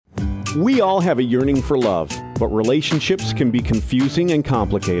We all have a yearning for love, but relationships can be confusing and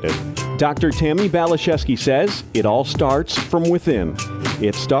complicated. Dr. Tammy Balashevsky says it all starts from within.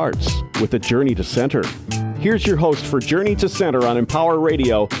 It starts with a journey to center. Here's your host for Journey to Center on Empower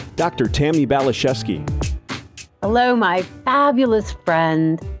Radio, Dr. Tammy Balashevsky. Hello, my fabulous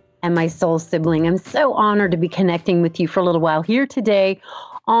friend and my soul sibling. I'm so honored to be connecting with you for a little while here today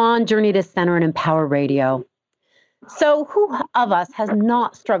on Journey to Center and Empower Radio. So who of us has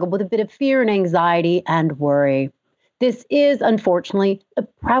not struggled with a bit of fear and anxiety and worry? This is, unfortunately, a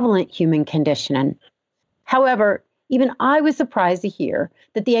prevalent human condition. However, even I was surprised to hear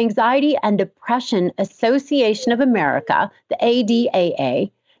that the Anxiety and Depression Association of America, the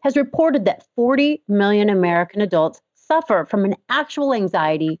ADAA, has reported that 40 million American adults suffer from an actual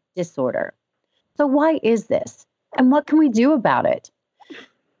anxiety disorder. So why is this? And what can we do about it?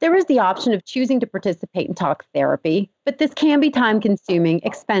 There is the option of choosing to participate in talk therapy, but this can be time-consuming,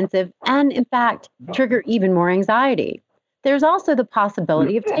 expensive, and in fact, trigger even more anxiety. There's also the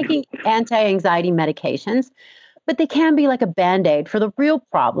possibility of taking anti-anxiety medications, but they can be like a Band-Aid for the real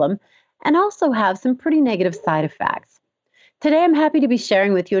problem and also have some pretty negative side effects. Today, I'm happy to be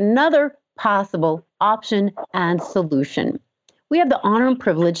sharing with you another possible option and solution. We have the honor and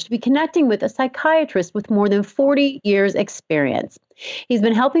privilege to be connecting with a psychiatrist with more than 40 years experience. He's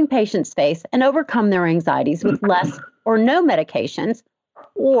been helping patients face and overcome their anxieties with less or no medications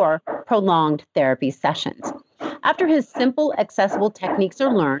or prolonged therapy sessions. After his simple, accessible techniques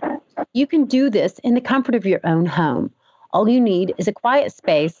are learned, you can do this in the comfort of your own home. All you need is a quiet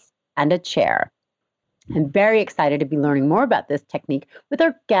space and a chair. I'm very excited to be learning more about this technique with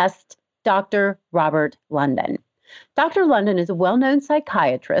our guest, Dr. Robert London. Dr. London is a well-known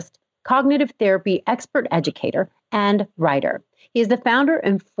psychiatrist, cognitive therapy expert educator, and writer. He is the founder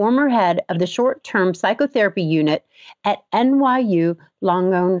and former head of the short-term psychotherapy unit at NYU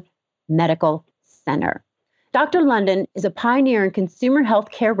Langone Medical Center. Dr. London is a pioneer in consumer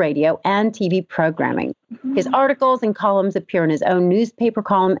healthcare radio and TV programming. His articles and columns appear in his own newspaper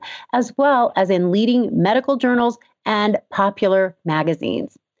column, as well as in leading medical journals and popular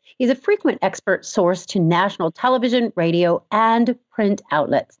magazines. He's a frequent expert source to national television, radio, and print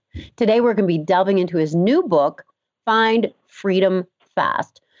outlets. Today, we're going to be delving into his new book, Find Freedom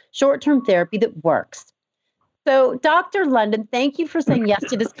Fast, Short-Term Therapy That Works. So, Dr. London, thank you for saying yes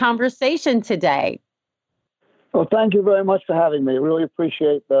to this conversation today. Well, thank you very much for having me. I really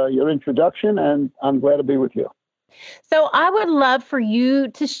appreciate your introduction, and I'm glad to be with you. So I would love for you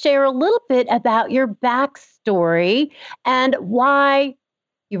to share a little bit about your backstory and why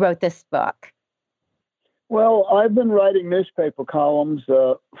you wrote this book. Well, I've been writing newspaper columns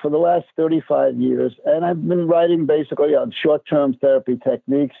for the last 35 years, and I've been writing basically on short-term therapy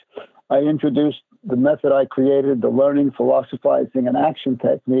techniques. I introduced the method I created, the Learning, Philosophizing, and Action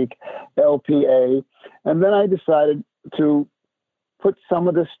Technique, LPA, and then I decided to put some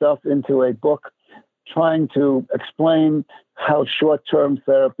of this stuff into a book trying to explain how short-term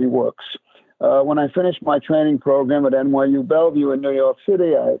therapy works. When I finished my training program at NYU Bellevue in New York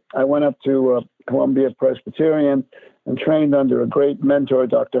City, I went up to Columbia Presbyterian and trained under a great mentor,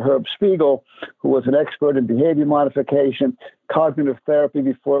 Dr. Herb Spiegel, who was an expert in behavior modification, cognitive therapy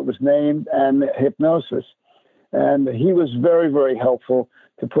before it was named, and hypnosis. And he was very, very helpful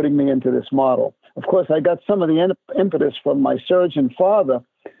to putting me into this model. Of course, I got some of the impetus from my surgeon father,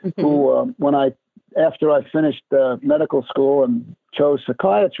 who, after I finished medical school and chose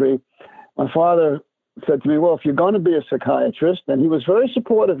psychiatry, my father said to me, well, if you're going to be a psychiatrist, and he was very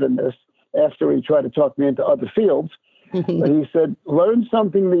supportive in this after he tried to talk me into other fields, but he said, learn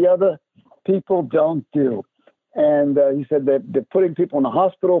something the other people don't do. And he said that they're putting people in the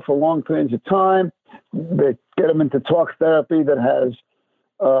hospital for long periods of time. They get them into talk therapy that has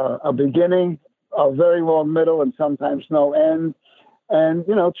a beginning, a very long middle, and sometimes no end. And,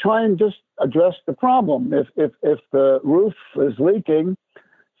 try and just address the problem. If the roof is leaking,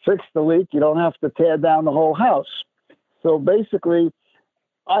 fix the leak. You don't have to tear down the whole house. So basically,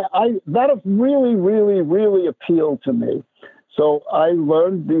 that really, really, really appealed to me. So I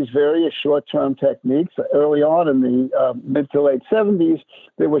learned these various short-term techniques. Early on in the mid to late 70s,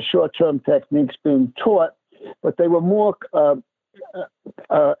 there were short-term techniques being taught, but they were more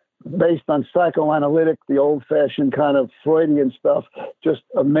based on psychoanalytic, the old-fashioned kind of Freudian stuff, just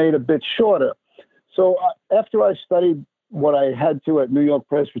made a bit shorter. So after I studied what I had to at New York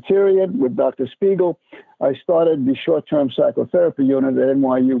Presbyterian with Dr. Spiegel, I started the short-term psychotherapy unit at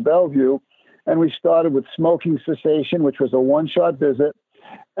NYU Bellevue, and we started with smoking cessation, which was a one-shot visit,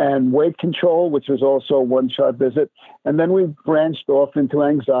 and weight control, which was also a one-shot visit. And then we branched off into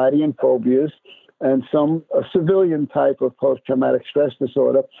anxiety and phobias. and some a civilian type of post-traumatic stress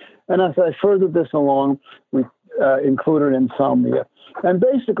disorder. And as I furthered this along, we included insomnia. And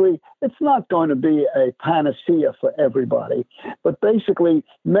basically, it's not going to be a panacea for everybody, but basically,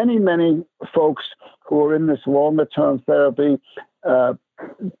 many, many folks who are in this longer-term therapy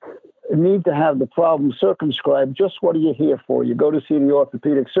need to have the problem circumscribed. Just what are you here for? You go to see the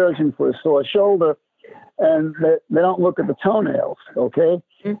orthopedic surgeon for a sore shoulder, and they don't look at the toenails, okay?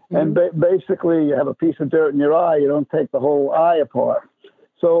 Mm-hmm. And basically, you have a piece of dirt in your eye, you don't take the whole eye apart.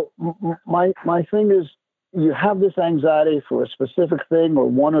 So my thing is, you have this anxiety for a specific thing or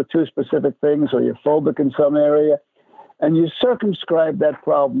one or two specific things, or you're phobic in some area, and you circumscribe that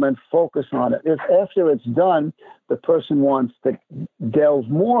problem and focus on it. If after it's done, the person wants to delve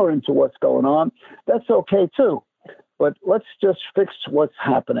more into what's going on, that's okay too. But let's just fix what's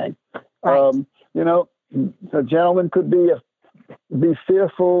happening. Right. A gentleman could be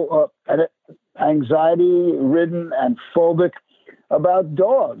fearful, anxiety-ridden and phobic about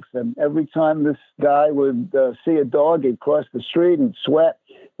dogs. And every time this guy would see a dog, he'd cross the street, he'd sweat,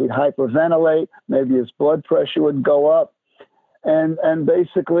 he'd hyperventilate, maybe his blood pressure would go up. And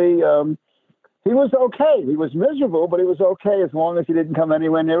basically, he was okay. He was miserable, but he was okay as long as he didn't come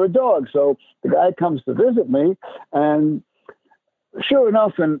anywhere near a dog. So the guy comes to visit me, and sure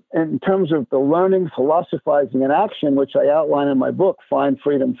enough, in terms of the learning, philosophizing, and action, which I outline in my book, Find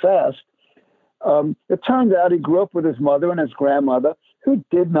Freedom Fast, it turned out he grew up with his mother and his grandmother who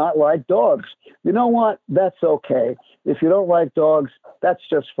did not like dogs. You know what? That's okay. If you don't like dogs, that's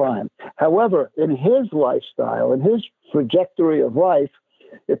just fine. However, in his lifestyle, in his trajectory of life,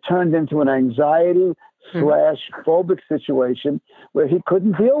 it turned into an anxiety / phobic situation where he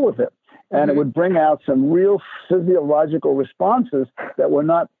couldn't deal with it. And it would bring out some real physiological responses that were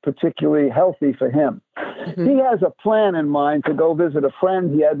not particularly healthy for him. Mm-hmm. He has a plan in mind to go visit a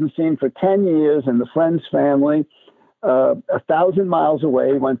friend he hadn't seen for 10 years and the friend's family, 1,000 miles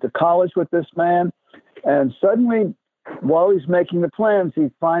away. He went to college with this man. And suddenly, while he's making the plans,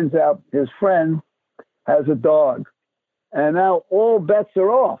 he finds out his friend has a dog. And now all bets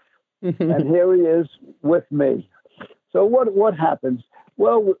are off. And here he is with me. So what happens?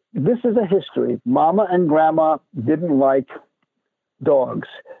 Well, this is a history. Mama and Grandma didn't like dogs,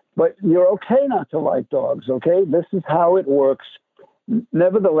 but you're okay not to like dogs, okay? This is how it works.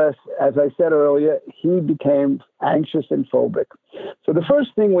 Nevertheless, as I said earlier, he became anxious and phobic. So the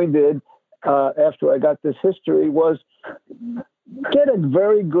first thing we did after I got this history was get a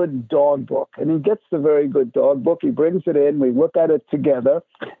very good dog book. And he gets the very good dog book. He brings it in. We look at it together.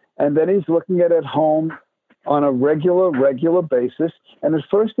 And then he's looking at it home on a regular basis. And at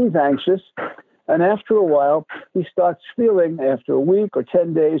first he's anxious. And after a while, he starts feeling, after a week or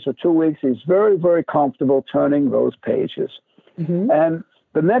 10 days or 2 weeks, he's very, very comfortable turning those pages. Mm-hmm. And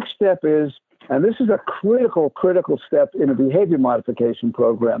the next step is, and this is a critical step in a behavior modification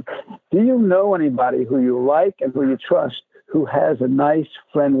program. Do you know anybody who you like and who you trust who has a nice,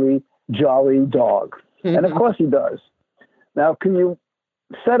 friendly, jolly dog? Mm-hmm. And of course he does. Now, can you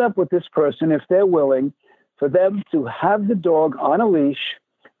set up with this person, if they're willing, for them to have the dog on a leash,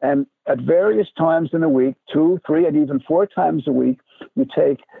 and at various times in the week, 2, 3, and even 4 times a week, you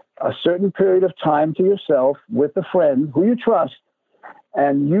take a certain period of time to yourself with a friend who you trust,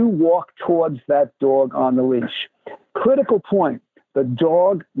 and you walk towards that dog on the leash. Critical point, the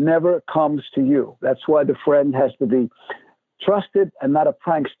dog never comes to you. That's why the friend has to be trusted and not a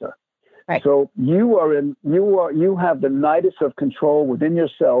prankster. Right. So you have the nidus of control within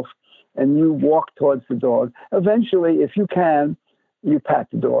yourself, and you walk towards the dog. Eventually, if you can, you pat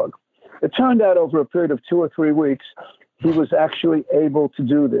the dog. It turned out over a period of 2 or 3 weeks, he was actually able to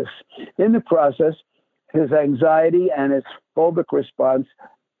do this. In the process, his anxiety and his phobic response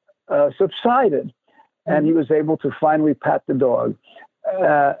subsided, and he was able to finally pat the dog.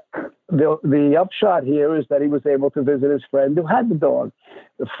 The upshot here is that he was able to visit his friend who had the dog.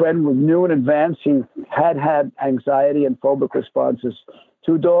 The friend knew in advance he had anxiety and phobic responses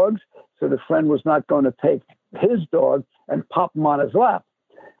to dogs, so the friend was not going to take his dog and pop him on his lap.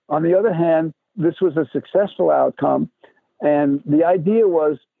 On the other hand, this was a successful outcome, and the idea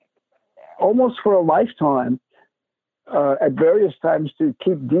was almost for a lifetime, at various times, to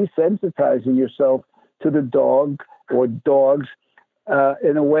keep desensitizing yourself to the dog or dogs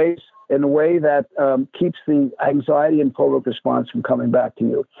in a way that keeps the anxiety and phobic response from coming back to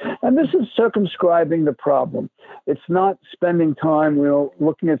you. And this is circumscribing the problem. It's not spending time,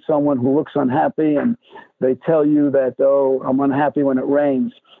 looking at someone who looks unhappy and they tell you that, oh, I'm unhappy when it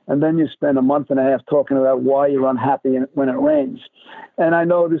rains. And then you spend a month and a half talking about why you're unhappy when it rains. And I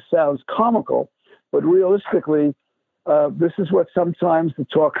know this sounds comical, but realistically, this is what sometimes the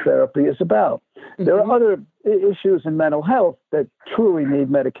talk therapy is about. Mm-hmm. There are other issues in mental health that truly need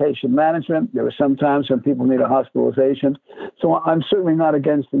medication management. There are some times when people need a hospitalization. So I'm certainly not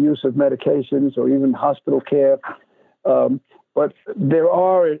against the use of medications or even hospital care. But there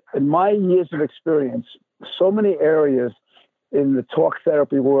are, in my years of experience, so many areas in the talk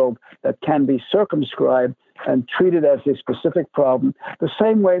therapy world that can be circumscribed and treated as a specific problem, the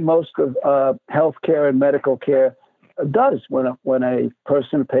same way most of healthcare and medical care does when a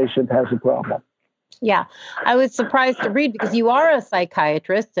patient has a problem. Yeah, I was surprised to read, because you are a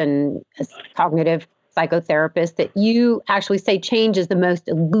psychiatrist and a cognitive psychotherapist, that you actually say change is the most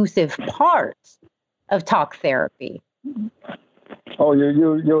elusive part of talk therapy. Oh,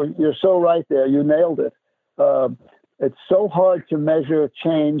 you're so right there. You nailed it. It's so hard to measure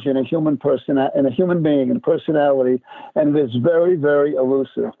change in a human person, in a human being, in a personality, and it is very, very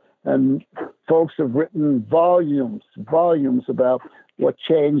elusive. And folks have written volumes about what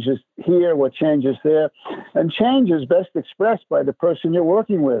changes here, what changes there. And change is best expressed by the person you're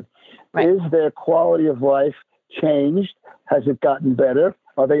working with. Right. Is their quality of life changed? Has it gotten better?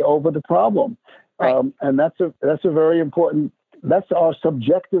 Are they over the problem? Right. And that's a very important. That's our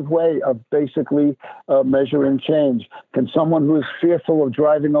subjective way of basically measuring change. Can someone who is fearful of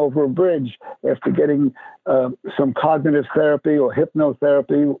driving over a bridge, after getting some cognitive therapy or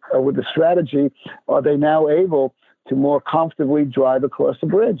hypnotherapy with a strategy, are they now able to more comfortably drive across a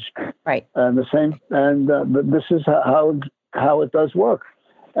bridge? Right. And the same. And this is how it does work.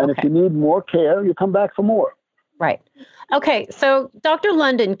 And if you need more care, you come back for more. Right. Okay. So, Dr.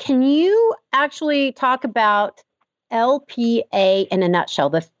 London, can you actually talk about LPA in a nutshell,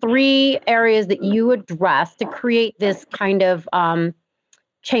 the 3 areas that you address to create this kind of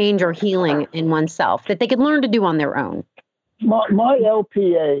change or healing in oneself that they could learn to do on their own? My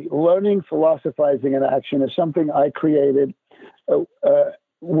LPA, Learning, Philosophizing, and Action, is something I created,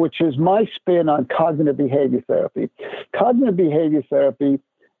 which is my spin on cognitive behavior therapy. Cognitive behavior therapy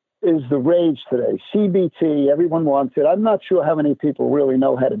is the rage today. CBT, everyone wants it. I'm not sure how many people really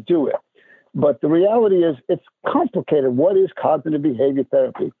know how to do it. But the reality is it's complicated. What is cognitive behavior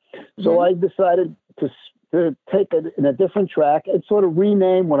therapy? Mm-hmm. So I decided to take it in a different track and sort of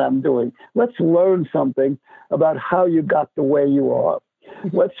rename what I'm doing. Let's learn something about how you got the way you are.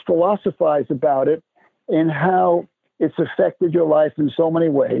 Mm-hmm. Let's philosophize about it and how it's affected your life in so many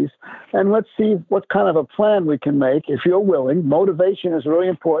ways. And let's see what kind of a plan we can make, if you're willing. Motivation is really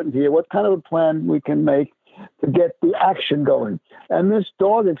important here. What kind of a plan we can make to get the action going. And this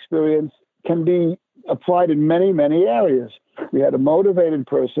dog experience can be applied in many, many areas. We had a motivated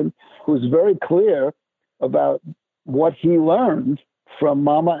person who's very clear about what he learned from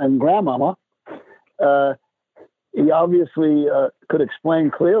mama and grandmama. He obviously could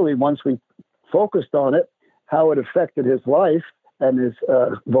explain clearly, once we focused on it, how it affected his life and his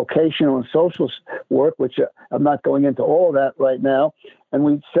vocational and social work, which I'm not going into all of that right now. And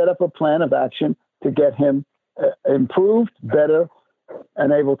we set up a plan of action to get him improved, better,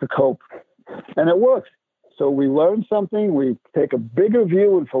 and able to cope. And it works. So we learn something, we take a bigger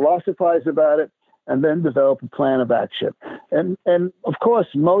view and philosophize about it, and then develop a plan of action. And of course,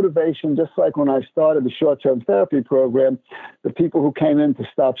 motivation, just like when I started the short-term therapy program, the people who came in to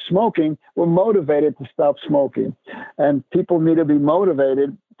stop smoking were motivated to stop smoking. And people need to be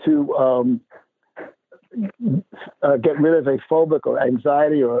motivated to get rid of a phobic or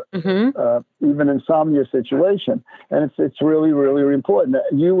anxiety or even insomnia situation. And it's really, really important.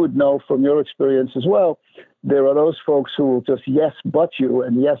 You would know from your experience as well, there are those folks who will just yes, but you,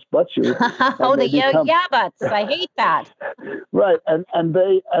 and yes, but you. Oh, the yeah, buts. I hate that. Right. And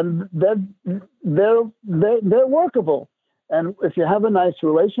they're workable. And if you have a nice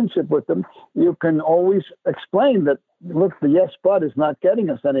relationship with them, you can always explain that, look, the yes, but is not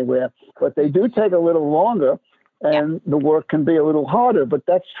getting us anywhere, but they do take a little longer and the work can be a little harder, but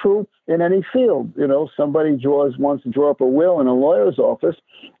that's true in any field. You know, somebody wants to draw up a will in a lawyer's office,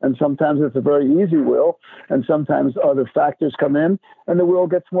 and sometimes it's a very easy will, and sometimes other factors come in and the will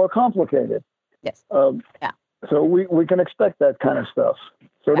gets more complicated. Yes. So we can expect that kind of stuff.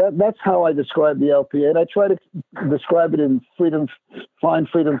 So that's how I describe the LPA, and I try to describe it in Find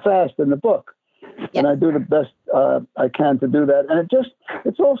Freedom Fast in the book. Yes. And I do the best I can to do that. And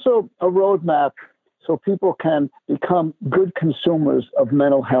it's also a roadmap so people can become good consumers of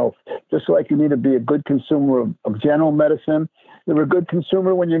mental health. Just like you need to be a good consumer of general medicine, you're a good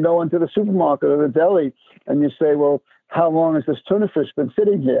consumer when you go into the supermarket or the deli and you say, well, how long has this tuna fish been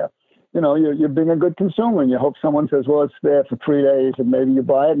sitting here? You know, you're being a good consumer, and you hope someone says, well, it's there for 3 days, and maybe you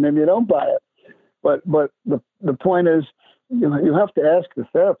buy it, maybe you don't buy it. But the point is, you have to ask the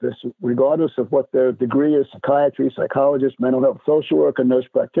therapist, regardless of what their degree is, psychiatry, psychologist, mental health, social worker, nurse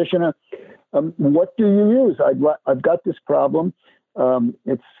practitioner, what do you use? I've got this problem.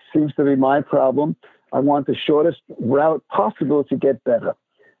 It seems to be my problem. I want the shortest route possible to get better.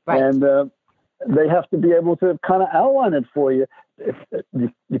 Right. And they have to be able to kind of outline it for you.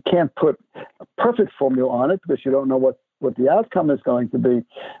 You can't put a perfect formula on it because you don't know what the outcome is going to be,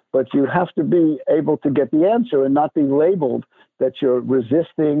 but you have to be able to get the answer and not be labeled that you're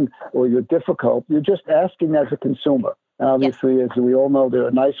resisting or you're difficult. You're just asking as a consumer. And obviously, as we all know, there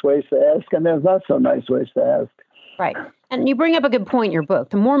are nice ways to ask and there's not so nice ways to ask. Right. And you bring up a good point in your book.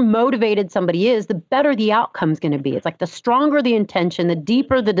 The more motivated somebody is, the better the outcome's going to be. It's like the stronger the intention, the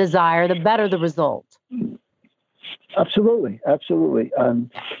deeper the desire, the better the result. Absolutely.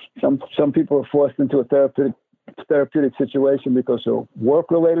 Some people are forced into a therapeutic situation because of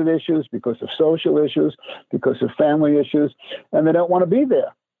work-related issues, because of social issues, because of family issues, and they don't want to be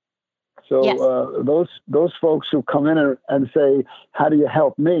there. So yes. Those folks who come in and say, "How do you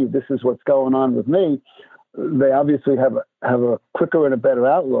help me? This is what's going on with me." They obviously have a quicker and a better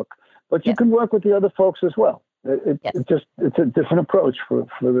outlook. But you can work with the other folks as well. It's a different approach for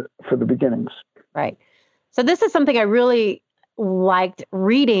the beginnings. Right. So this is something I really liked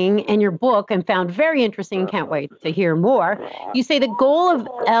reading in your book and found very interesting and can't wait to hear more. You say the goal of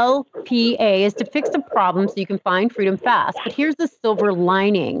LPA is to fix the problem so you can find freedom fast. But here's the silver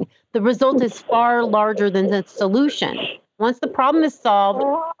lining. The result is far larger than the solution. Once the problem is solved,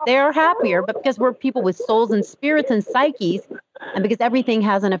 they are happier. But because we're people with souls and spirits and psyches, and because everything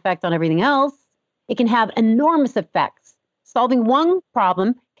has an effect on everything else, it can have enormous effects. Solving one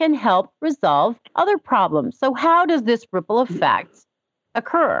problem can help resolve other problems. So how does this ripple effect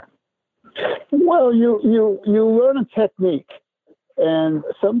occur? Well, you learn a technique. And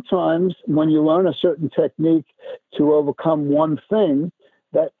sometimes when you learn a certain technique to overcome one thing,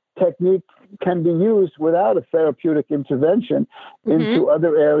 that technique can be used without a therapeutic intervention into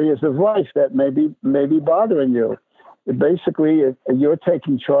other areas of life that may be bothering you. Basically, if you're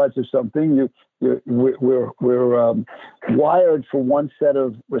taking charge of something, we're wired for one set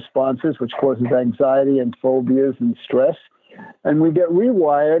of responses, which causes anxiety and phobias and stress, and we get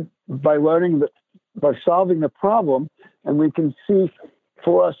rewired by by solving the problem, and we can see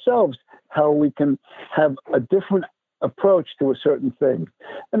for ourselves how we can have a different approach to a certain thing.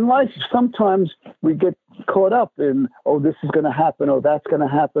 In life, sometimes we get caught up in, oh, this is going to happen, or that's going to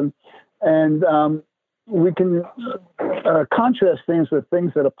happen, and we can contrast things with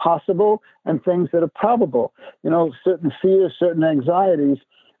things that are possible and things that are probable. Certain fears, certain anxieties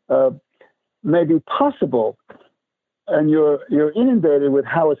may be possible, and you're inundated with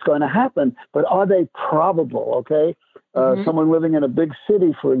how it's going to happen, but are they probable? Okay. Someone living in a big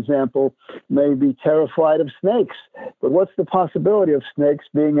city, for example, may be terrified of snakes, but what's the possibility of snakes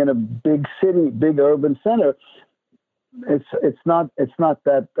being in a big city, big urban center? It's not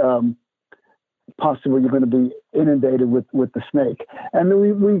that possible you're going to be inundated with the snake. And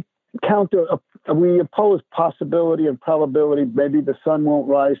we oppose possibility and probability. Maybe the sun won't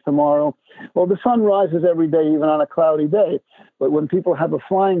rise tomorrow. Well, the sun rises every day, even on a cloudy day. But when people have a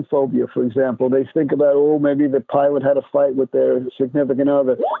flying phobia, for example, they think about, maybe the pilot had a fight with their significant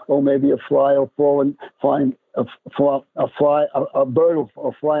other. Maybe a fly will fall and a bird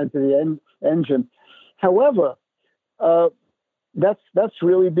will fly into the engine. However, that's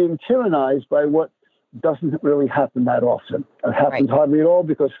really being tyrannized by what doesn't really happen that often. It happens hardly at all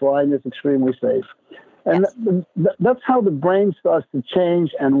because flying is extremely safe. And that's how the brain starts to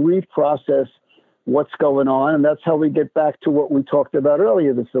change and reprocess what's going on. And that's how we get back to what we talked about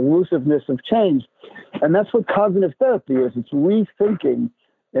earlier, this elusiveness of change. And that's what cognitive therapy is. It's rethinking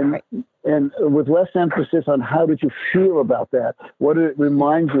and with less emphasis on how did you feel about that? What did it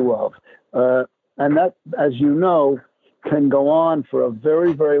remind you of? And that, as you know, can go on for a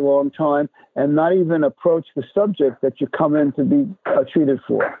very, very long time and not even approach the subject that you come in to be treated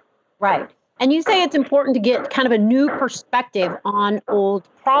for. Right. And you say it's important to get kind of a new perspective on old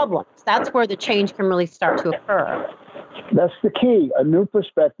problems. That's where the change can really start to occur. That's the key. A new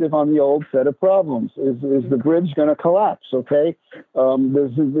perspective on the old set of problems. Is the bridge going to collapse? Okay.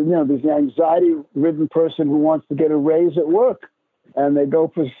 There's the anxiety-ridden person who wants to get a raise at work, and they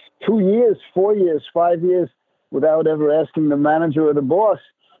go for 2 years, 4 years, 5 years without ever asking the manager or the boss.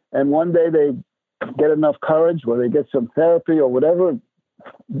 And one day they get enough courage, or they get some therapy or whatever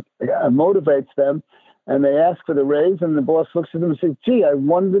motivates them, and they ask for the raise, and the boss looks at them and says, gee, I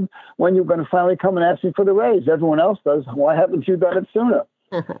wondered when you're going to finally come and ask me for the raise. Everyone else does. Why haven't you done it sooner?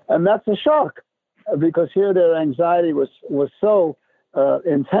 And that's a shock, because here their anxiety was so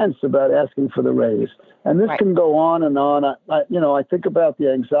intense about asking for the raise. And this can go on and on. I think about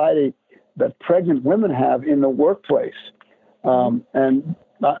the anxiety that pregnant women have in the workplace. And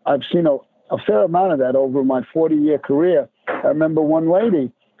I've seen a fair amount of that over my 40-year career. I remember one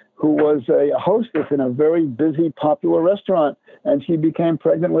lady who was a hostess in a very busy, popular restaurant, and she became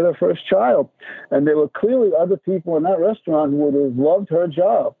pregnant with her first child. And there were clearly other people in that restaurant who would have loved her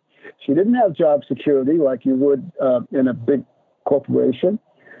job. She didn't have job security like you would in a big corporation.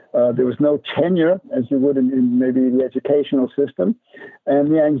 There was no tenure as you would in maybe the educational system.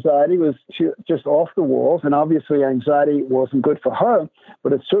 And the anxiety was just off the walls. And obviously anxiety wasn't good for her,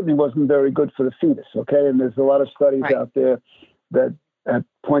 but it certainly wasn't very good for the fetus. Okay. And there's a lot of studies out there that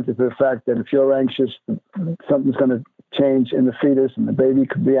pointed to the fact that if you're anxious, something's going to change in the fetus and the baby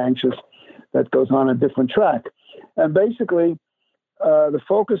could be anxious. That goes on a different track. And basically, the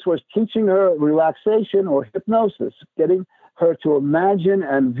focus was teaching her relaxation or hypnosis, getting her to imagine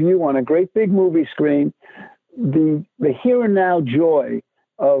and view on a great big movie screen the here and now joy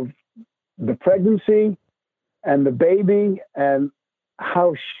of the pregnancy and the baby and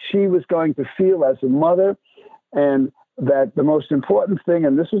how she was going to feel as a mother. And that the most important thing,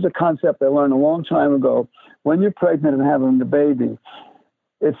 and this was a concept I learned a long time ago, when you're pregnant and having the baby,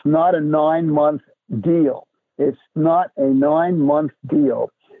 it's not a 9-month deal. It's not a 9-month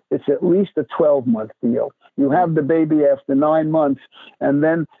deal. It's at least a 12-month deal. You have the baby after 9 months, and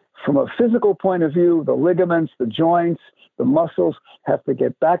then from a physical point of view, the ligaments, the joints, the muscles have to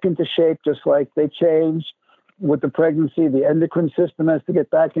get back into shape just like they changed with the pregnancy. The endocrine system has to get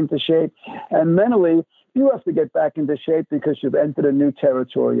back into shape. And mentally, you have to get back into shape because you've entered a new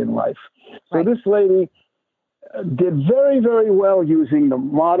territory in life. So this lady did very, very well using the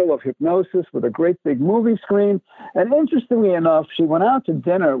model of hypnosis with a great big movie screen. And interestingly enough, she went out to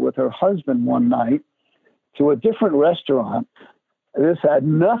dinner with her husband one night to a different restaurant. This had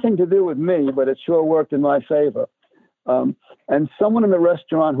nothing to do with me, but it sure worked in my favor. And someone in the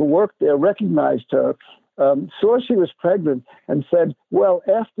restaurant who worked there recognized her, saw she was pregnant, and said, well,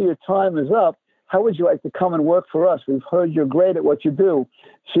 after your time is up, how would you like to come and work for us? We've heard you're great at what you do.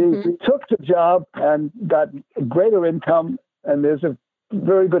 She took the job and got greater income, and there's a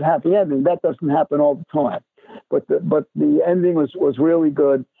very good happy ending. That doesn't happen all the time. But the ending was really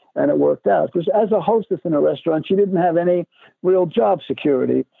good, and it worked out. Because as a hostess in a restaurant, she didn't have any real job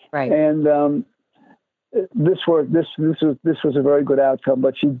security. Right. And this was a very good outcome.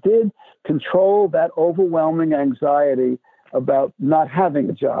 But she did control that overwhelming anxiety about not having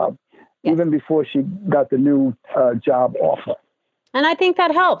a job. Yes. Even before she got the new job offer. And I think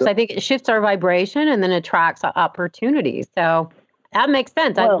that helps. I think it shifts our vibration and then attracts opportunities. So that makes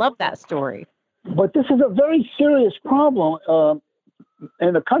sense. I love that story. But this is a very serious problem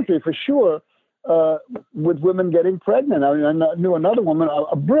in the country, for sure, with women getting pregnant. I mean, I knew another woman,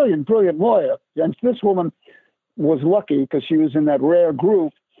 a brilliant lawyer. And this woman was lucky because she was in that rare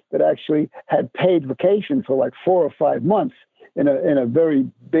group that actually had paid vacation for like 4 or 5 months in a very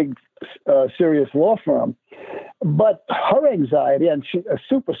big, serious law firm. But her anxiety, and she a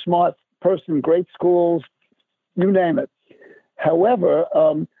super smart person, great schools, you name it. However,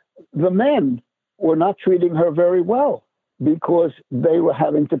 the men were not treating her very well because they would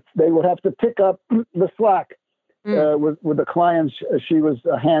have to pick up the slack with the clients she was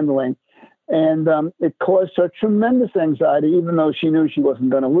handling. And it caused her tremendous anxiety, even though she knew she wasn't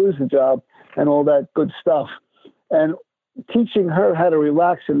going to lose the job and all that good stuff. And teaching her how to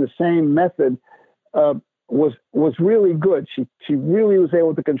relax in the same method was really good. She really was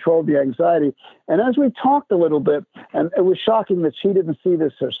able to control the anxiety. And as we talked a little bit, and it was shocking that she didn't see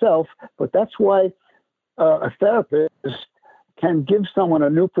this herself, but that's why a therapist can give someone a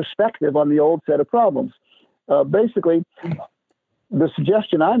new perspective on the old set of problems. Basically, the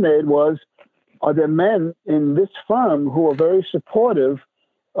suggestion I made was, are there men in this firm who are very supportive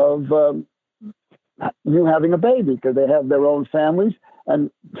of you having a baby because they have their own families?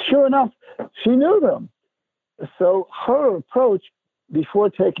 And sure enough, she knew them. So her approach before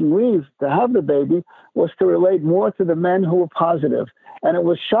taking leave to have the baby was to relate more to the men who were positive. And it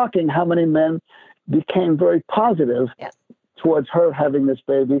was shocking how many men became very positive towards her having this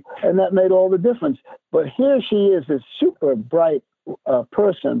baby. And that made all the difference. But here she is, this super bright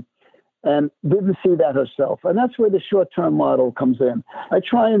person, and didn't see that herself. And that's where the short-term model comes in. I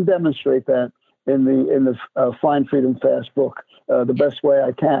try and demonstrate that in the Find Freedom Fast book the best way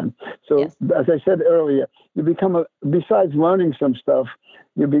I can. So as I said earlier, you become besides learning some stuff,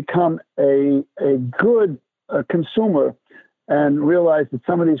 you become a good consumer and realize that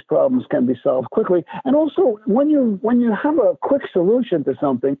some of these problems can be solved quickly. And also, when you have a quick solution to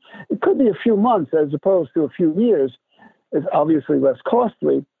something, it could be a few months as opposed to a few years. It's obviously less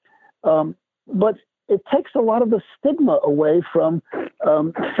costly, but it takes a lot of the stigma away from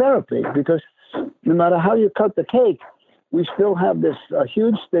therapy, because no matter how you cut the cake, we still have this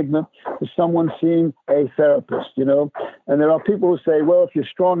huge stigma to someone seeing a therapist, you know. And there are people who say, well, if you're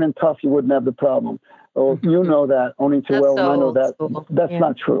strong and tough, you wouldn't have the problem. Oh, you know that only too well, and I know that. That's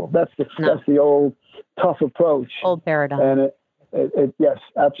not true. That's the old tough approach. Old paradigm. And yes,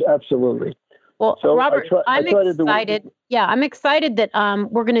 absolutely. Well, so Robert, I'm excited. I'm excited that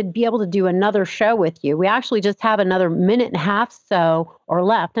we're going to be able to do another show with you. We actually just have another minute and a half or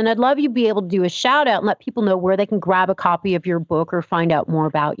left. And I'd love you to be able to do a shout out and let people know where they can grab a copy of your book or find out more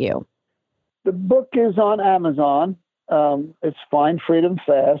about you. The book is on Amazon. It's Find Freedom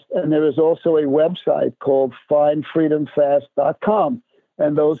Fast. And there is also a website called findfreedomfast.com.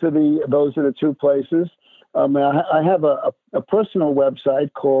 And those are the two places. I have a personal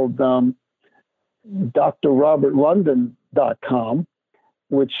website called drrobertlondon.com,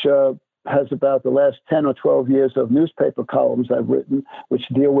 which has about the last 10 or 12 years of newspaper columns I've written, which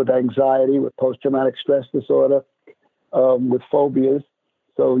deal with anxiety, with post-traumatic stress disorder, with phobias.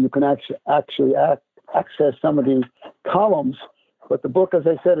 So you can actually access some of these columns. But the book, as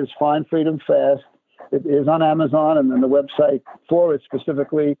I said, is Find Freedom Fast. It is on Amazon, and then the website for it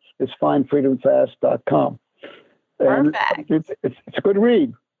specifically is findfreedomfast.com. And it's a good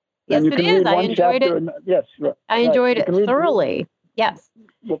read. Yes, it is. I enjoyed it. Yes, I enjoyed it thoroughly. Yes.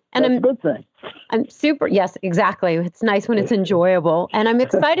 Well, and that's a good thing. I'm super. Yes, exactly. It's nice when it's enjoyable. And I'm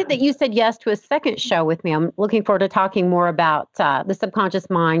excited that you said yes to a second show with me. I'm looking forward to talking more about the subconscious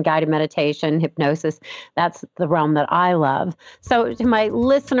mind, guided meditation, hypnosis. That's the realm that I love. So to my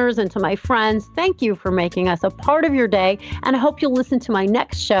listeners and to my friends, thank you for making us a part of your day. And I hope you'll listen to my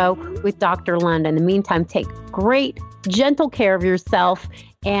next show with Dr. Lund. In the meantime, take great, gentle care of yourself.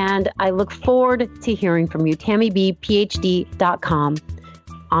 And I look forward to hearing from you. TammyBPhD.com.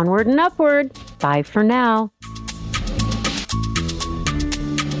 Onward and upward. Bye for now.